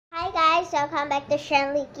guys, welcome back to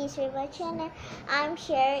Sharon Leakey's Reward Channel. I'm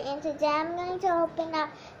Sherry and today I'm going to open up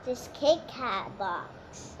this Kit Kat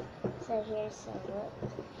box. So here's a look.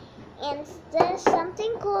 And there's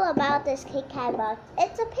something cool about this Kit Kat box.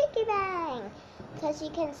 It's a piggy bank because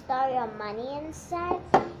you can store your money inside.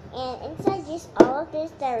 And inside just all of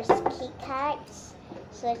this there's Kit Kats.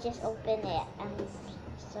 So just open it. I'm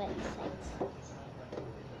so excited.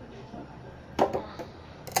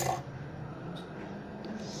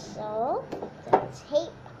 So the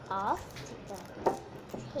tape off,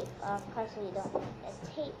 because we don't want the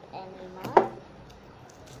tape anymore.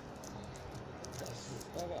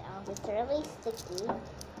 Just get it off. It's really sticky.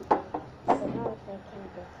 I don't know if I can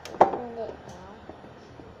just open it now.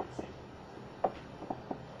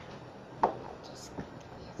 I'll just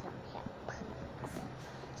get some help.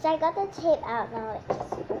 So I got the tape out now. Let's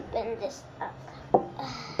just open this up.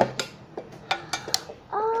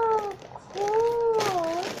 Oh, cool!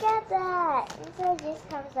 Look at that! So it just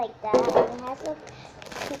comes like that. And it has a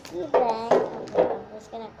piggy bank. Okay, I'm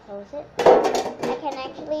just gonna close it. I can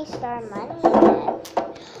actually store money in it.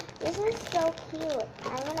 This is so cute.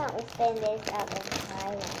 I'm gonna open this up and try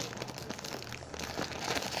it.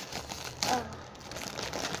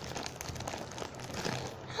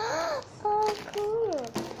 Oh, cool!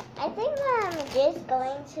 I think what I'm just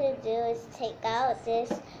going to do is take out this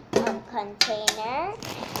container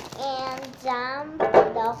and dump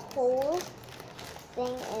the whole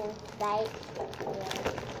thing inside here.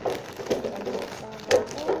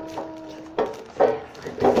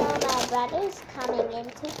 So my brother's coming in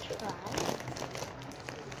to try.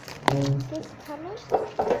 He's coming.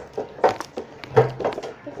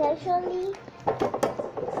 It's actually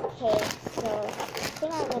okay. So I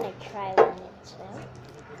think I'm gonna try one too.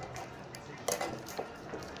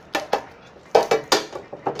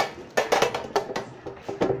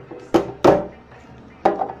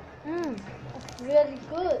 Really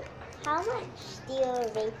good. How much do you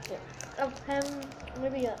rate it? Of 10,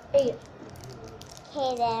 maybe an 8.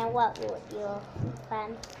 Okay, then what would your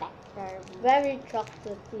fun factor be? Very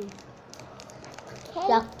chocolatey. Okay,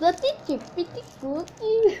 Chocolatey, chippy,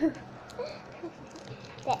 cookie.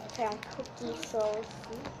 that's from Cookie Sauce.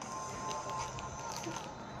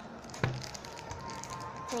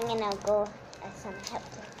 I'm gonna go get some help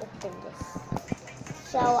to open this.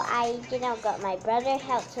 So I, got my brother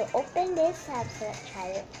help to open this. So let's try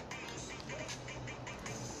it.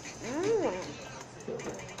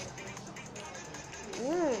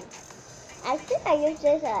 I think I use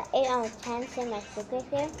this 8 out of 10, same as Sugar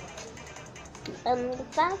here. The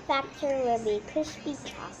fun factor will be crispy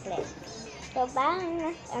chocolate. So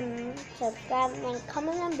bye, subscribe and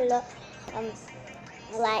comment down below.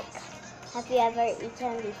 Like, have you ever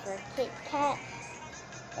eaten before Kit Kat?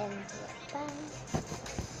 And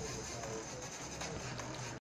bye.